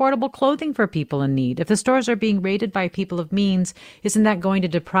source of affordable clothing for people in need. If the stores are being raided by people of means, isn't that going to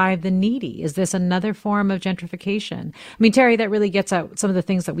deprive the needy? Is this another form of gentrification? I mean, Terry, that really gets at some of the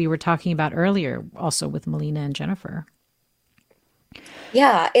things that we were talking about earlier, also with Melina and Jennifer.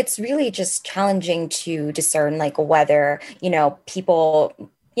 Yeah, it's really just challenging to discern like whether, people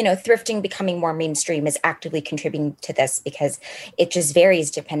thrifting becoming more mainstream is actively contributing to this, because it just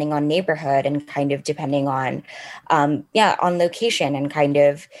varies depending on neighborhood and kind of depending on, on location and kind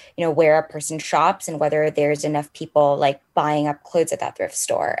of, where a person shops and whether there's enough people like buying up clothes at that thrift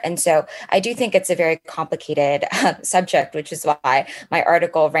store. And so I do think it's a very complicated subject, which is why my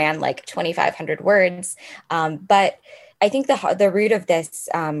article ran like 2,500 words. But I think the root of this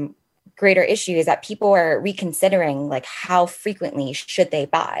greater issue is that people are reconsidering like how frequently should they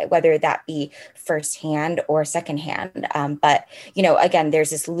buy, whether that be firsthand or secondhand. But, again,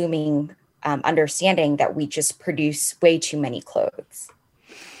 there's this looming understanding that we just produce way too many clothes.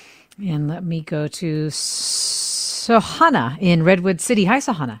 And let me go to Sohana in Redwood City. Hi,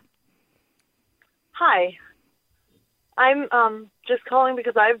 Sohana. Hi. I'm just calling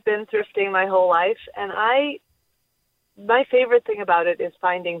because I've been thrifting my whole life, and my favorite thing about it is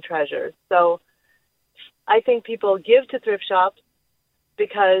finding treasures. So I think people give to thrift shops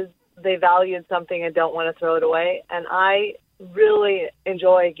because they valued something and don't want to throw it away. And I really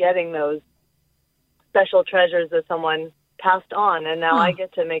enjoy getting those special treasures that someone passed on. And now I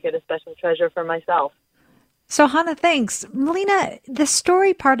get to make it a special treasure for myself. So, Hannah, thanks. Melina, the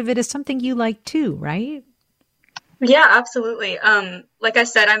story part of it is something you like too, right? Yeah, absolutely. Like I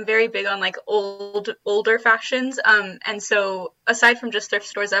said, I'm very big on like older fashions. And so aside from just thrift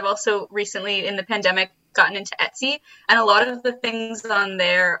stores, I've also recently in the pandemic gotten into Etsy, and a lot of the things on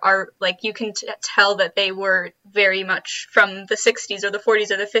there are like, you can tell that they were very much from the 60s or the 40s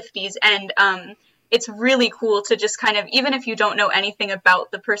or the 50s. And, it's really cool to just kind of, even if you don't know anything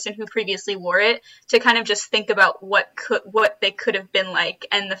about the person who previously wore it, to kind of just think about what they could have been like,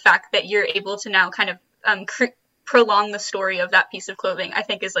 and the fact that you're able to now kind of, prolong the story of that piece of clothing, I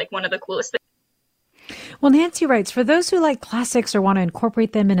think is like one of the coolest things. Well, Nancy writes, for those who like classics or want to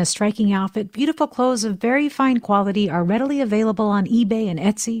incorporate them in a striking outfit, beautiful clothes of very fine quality are readily available on eBay and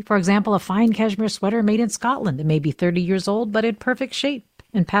Etsy. For example, a fine cashmere sweater made in Scotland. It may be 30 years old, but in perfect shape.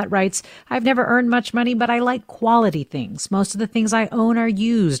 And Pat writes, I've never earned much money, but I like quality things. Most of the things I own are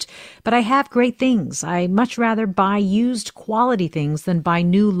used, but I have great things. I much rather buy used quality things than buy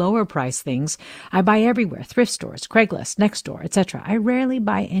new lower price things. I buy everywhere, thrift stores, Craigslist, Nextdoor, etc. I rarely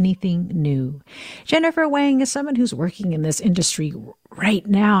buy anything new. Jennifer Wang is someone who's working in this industry right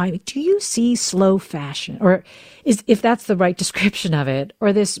now. Do you see slow fashion, or if that's the right description of it,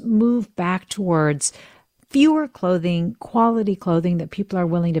 or this move back towards fewer clothing, quality clothing that people are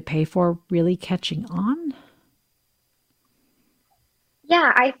willing to pay for, really catching on?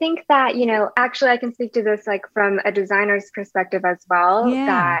 Yeah, I think that, actually I can speak to this like from a designer's perspective as well,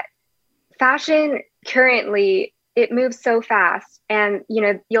 that fashion currently, it moves so fast, and,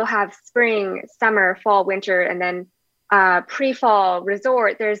 you'll have spring, summer, fall, winter, and then pre-fall,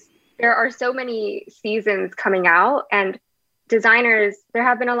 resort. There are so many seasons coming out, and there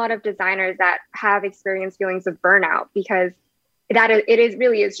have been a lot of designers that have experienced feelings of burnout because it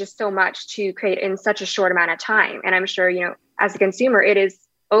really is just so much to create in such a short amount of time. And I'm sure, as a consumer, it is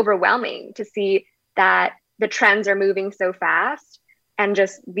overwhelming to see that the trends are moving so fast, and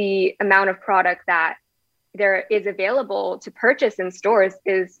just the amount of product that there is available to purchase in stores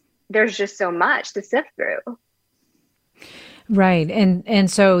there's just so much to sift through. Right.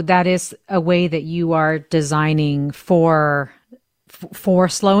 And so that is a way that you are designing for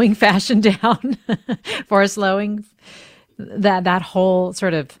slowing fashion down, for slowing that whole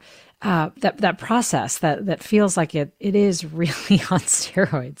sort of that process that feels like it is really on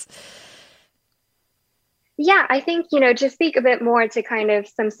steroids. Yeah, I think, to speak a bit more to kind of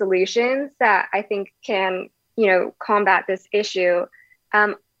some solutions that I think can, combat this issue.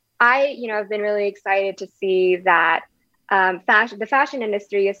 I've been really excited to see that the fashion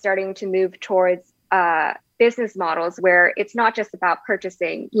industry is starting to move towards business models where it's not just about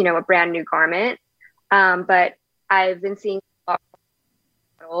purchasing, a brand new garment, but I've been seeing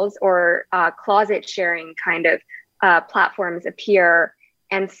models or closet sharing kind of platforms appear.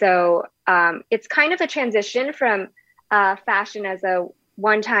 And so it's kind of a transition from fashion as a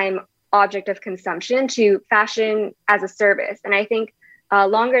one-time object of consumption to fashion as a service. And I think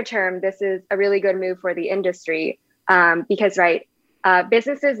longer term, this is a really good move for the industry because,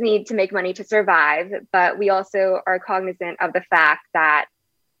 businesses need to make money to survive, but we also are cognizant of the fact that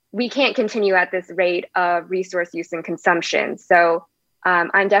we can't continue at this rate of resource use and consumption. So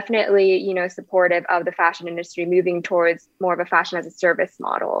I'm definitely, supportive of the fashion industry moving towards more of a fashion as a service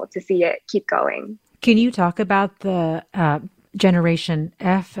model to see it keep going. Can you talk about the Generation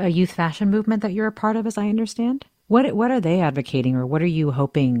F youth fashion movement that you're a part of, as I understand? What are they advocating, or what are you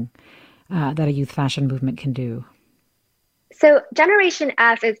hoping that a youth fashion movement can do? So Generation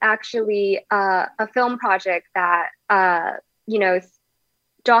F is actually a film project that,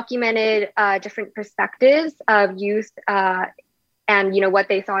 documented different perspectives of youth and, what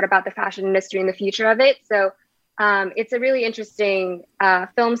they thought about the fashion industry and the future of it. So it's a really interesting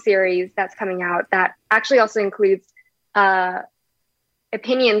film series that's coming out that actually also includes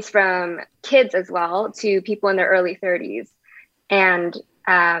opinions from kids as well to people in their early 30s. And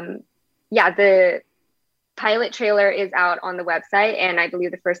the pilot trailer is out on the website, and I believe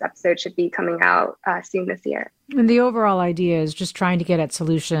the first episode should be coming out soon this year. And the overall idea is just trying to get at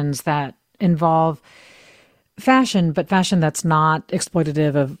solutions that involve fashion, but fashion that's not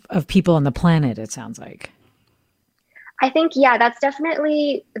exploitative of people on the planet, it sounds like. I think, that's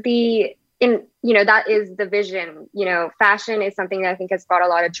definitely that is the vision. Fashion is something that I think has brought a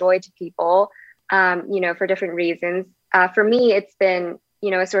lot of joy to people, for different reasons. For me, it's been,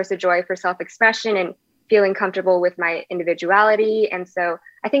 a source of joy for self-expression and feeling comfortable with my individuality. And so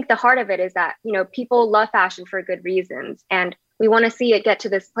I think the heart of it is that, people love fashion for good reasons. And we want to see it get to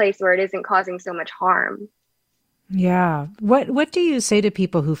this place where it isn't causing so much harm. Yeah. What do you say to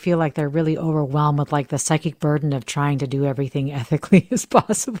people who feel like they're really overwhelmed with the psychic burden of trying to do everything ethically as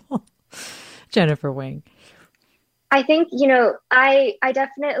possible? Jennifer Wang. I think, I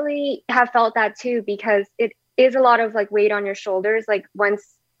definitely have felt that too, because it is a lot of weight on your shoulders.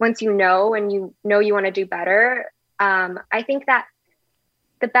 Once you know and you want to do better, I think that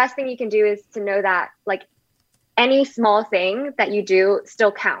the best thing you can do is to know that any small thing that you do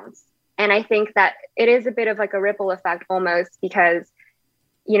still counts. And I think that it is a bit of a ripple effect almost, because,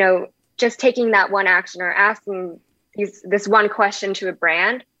 just taking that one action or asking this one question to a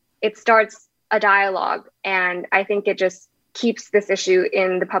brand, it starts a dialogue. And I think it just keeps this issue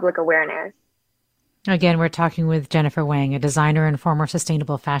in the public awareness. Again, we're talking with Jennifer Wang, a designer and former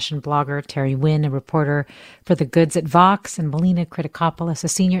sustainable fashion blogger, Terry Wynn, a reporter for The Goods at Vox, and Melina Kritikopoulos, a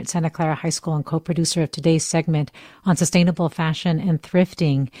senior at Santa Clara High School and co-producer of today's segment on sustainable fashion and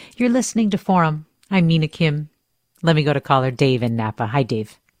thrifting. You're listening to Forum. I'm Mina Kim. Let me go to caller Dave in Napa. Hi,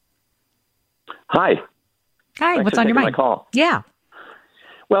 Dave. Hi. Hi, Thanks what's for on your taking mind? My call. Yeah.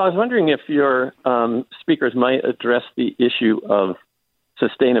 Well, I was wondering if your speakers might address the issue of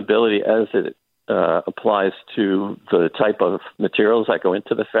sustainability as it applies to the type of materials that go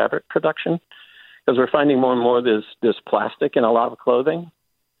into the fabric production, because we're finding more and more there's plastic in a lot of clothing.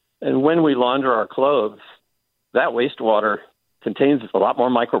 And when we launder our clothes, that wastewater contains a lot more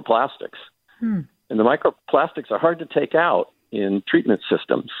microplastics. And the microplastics are hard to take out in treatment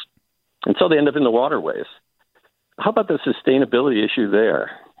systems. And so they end up in the waterways. How about the sustainability issue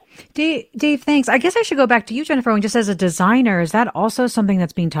there? Dave, thanks. I guess I should go back to you, Jennifer. Just as a designer, is that also something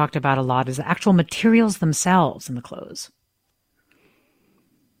that's being talked about a lot, is the actual materials themselves in the clothes?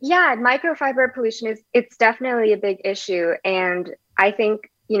 Yeah, microfiber pollution it's definitely a big issue. And I think,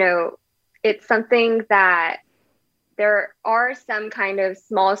 it's something that there are some kind of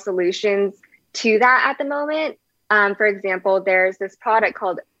small solutions to that at the moment. For example, there's this product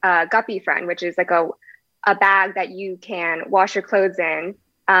called Guppy Friend, which is a bag that you can wash your clothes in.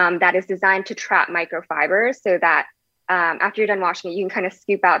 That is designed to trap microfibers so that after you're done washing it, you can kind of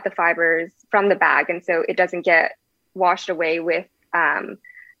scoop out the fibers from the bag. And so it doesn't get washed away with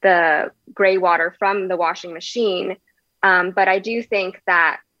the gray water from the washing machine. But I do think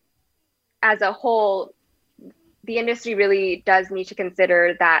that as a whole, the industry really does need to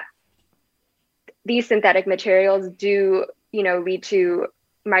consider that these synthetic materials do, lead to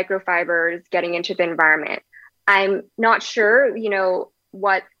microfibers getting into the environment. I'm not sure,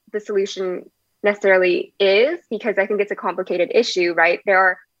 what the solution necessarily is, because I think it's a complicated issue, right? There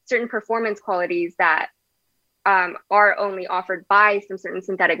are certain performance qualities that are only offered by some certain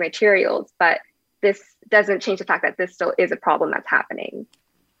synthetic materials, but this doesn't change the fact that this still is a problem that's happening.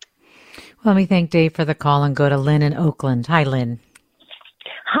 Well, let me thank Dave for the call and go to Lynn in Oakland. Hi, Lynn.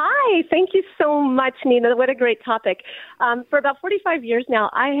 Hi, thank you so much, Nina. What a great topic. For about 45 years now,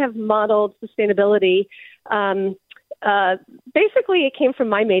 I have modeled sustainability. Basically, it came from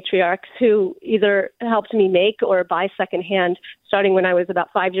my matriarchs who either helped me make or buy secondhand, starting when I was about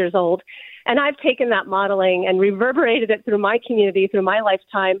 5 years old. And I've taken that modeling and reverberated it through my community, through my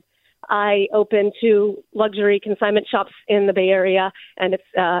lifetime. I opened 2 luxury consignment shops in the Bay Area, and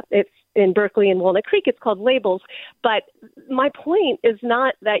it's in Berkeley and Walnut Creek. It's called Labels. But my point is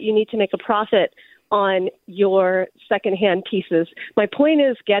not that you need to make a profit on your secondhand pieces. My point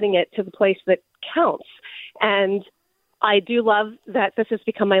is getting it to the place that counts. And I do love that this has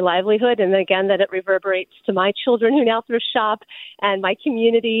become my livelihood, and again, that it reverberates to my children who now thrift shop and my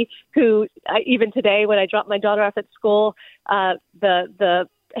community who, even today, when I dropped my daughter off at school, the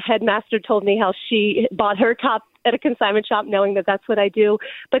headmaster told me how she bought her top at a consignment shop knowing that that's what I do.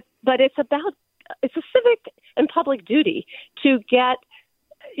 But it's a civic and public duty to get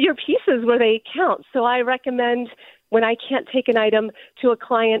your pieces where they count. So I recommend, when I can't take an item to a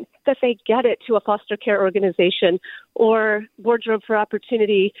client, that they get it to a foster care organization or Wardrobe for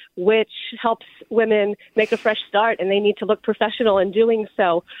Opportunity, which helps women make a fresh start and they need to look professional in doing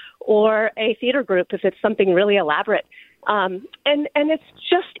so, or a theater group if it's something really elaborate. And it's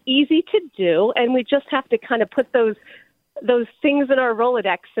just easy to do, and we just have to kind of put those things in our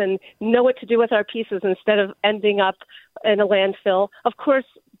Rolodex and know what to do with our pieces instead of ending up in a landfill. Of course,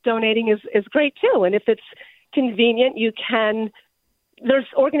 donating is great too, and if it's convenient, there's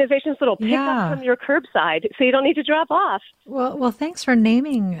organizations that'll pick up from your curbside, so you don't need to drop off. Well, thanks for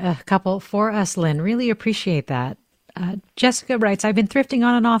naming a couple for us, Lynn. Really appreciate that. Jessica writes, I've been thrifting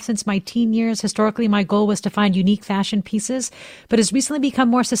on and off since my teen years. Historically, my goal was to find unique fashion pieces, but has recently become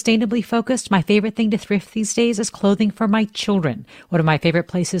more sustainably focused. My favorite thing to thrift these days is clothing for my children. One of my favorite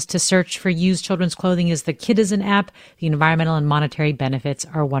places to search for used children's clothing is the Kidizen app. The environmental and monetary benefits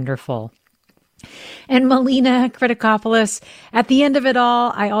are wonderful. And Melina Kritikopoulos, at the end of it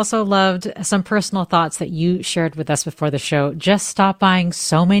all, I also loved some personal thoughts that you shared with us before the show. Just stop buying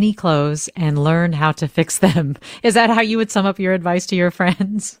so many clothes and learn how to fix them. Is that how you would sum up your advice to your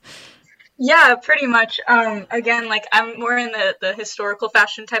friends? Yeah, pretty much. Again, like I'm more in the historical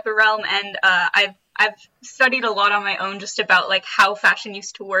fashion type of realm, and I've studied a lot on my own just about like how fashion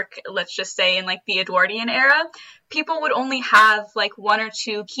used to work, let's just say in like the Edwardian era. People would only have like 1 or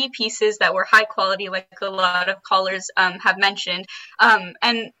 2 key pieces that were high quality, like a lot of callers have mentioned,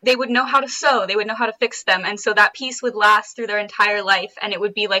 and they would know how to sew, they would know how to fix them, and so that piece would last through their entire life, and it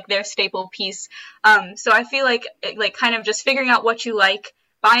would be like their staple piece. So I feel like kind of just figuring out what you like,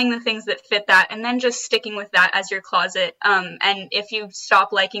 buying the things that fit that, and then just sticking with that as your closet. And if you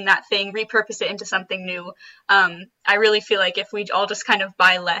stop liking that thing, repurpose it into something new. I really feel like if we all just kind of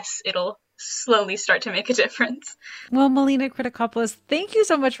buy less, it'll slowly start to make a difference. Well, Melina Kritikopoulos, thank you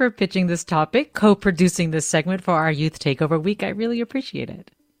so much for pitching this topic, co-producing this segment for our Youth Takeover Week. I really appreciate it.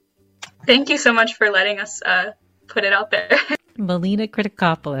 Thank you so much for letting us put it out there. Melina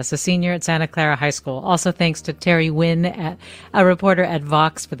Kritikopoulos, a senior at Santa Clara High School. Also thanks to Terry Wynn, a reporter at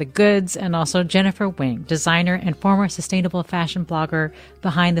Vox for the Goods, and also Jennifer Wing, designer and former sustainable fashion blogger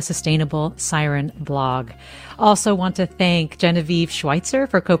behind the Sustainable Siren blog. Also want to thank Genevieve Schweitzer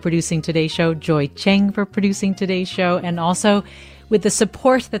for co-producing today's show, Joy Cheng for producing today's show, and also with the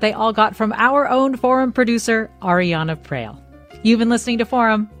support that they all got from our own Forum producer, Ariana Prail. You've been listening to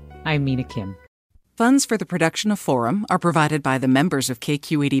Forum. I'm Mina Kim. Funds for the production of Forum are provided by the members of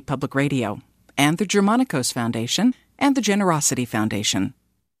KQED Public Radio and the Germanicos Foundation and the Generosity Foundation.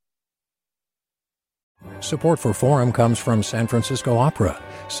 Support for Forum comes from San Francisco Opera.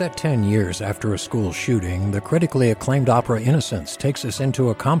 Set 10 years after a school shooting, the critically acclaimed opera Innocence takes us into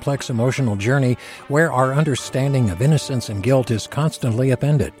a complex emotional journey where our understanding of innocence and guilt is constantly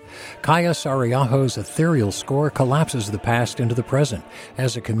upended. Kaya Sariaho's ethereal score collapses the past into the present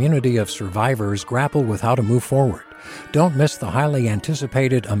as a community of survivors grapple with how to move forward. Don't miss the highly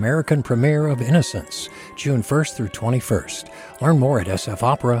anticipated American premiere of Innocence, June 1st through 21st. Learn more at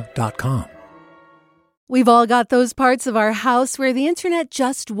sfopera.com. We've all got those parts of our house where the internet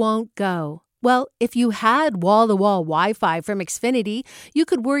just won't go. Well, if you had wall-to-wall Wi-Fi from Xfinity, you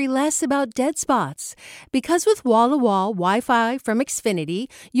could worry less about dead spots. Because with wall-to-wall Wi-Fi from Xfinity,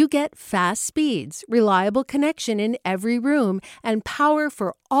 you get fast speeds, reliable connection in every room, and power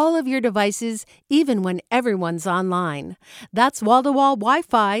for all of your devices, even when everyone's online. That's wall-to-wall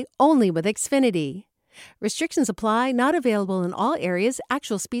Wi-Fi only with Xfinity. Restrictions apply, not available in all areas.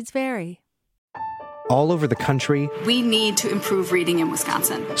 Actual speeds vary. All over the country, we need to improve reading in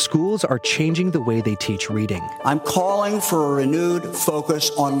Wisconsin. Schools are changing the way they teach reading. I'm calling for a renewed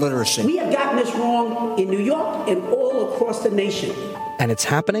focus on literacy. We have gotten this wrong in New York and all across the nation. And it's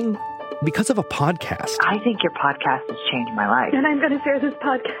happening because of a podcast. I think your podcast has changed my life. And I'm going to share this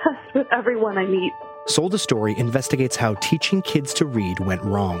podcast with everyone I meet. Sold a Story investigates how teaching kids to read went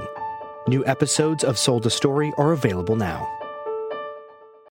wrong. New episodes of Sold a Story are available now.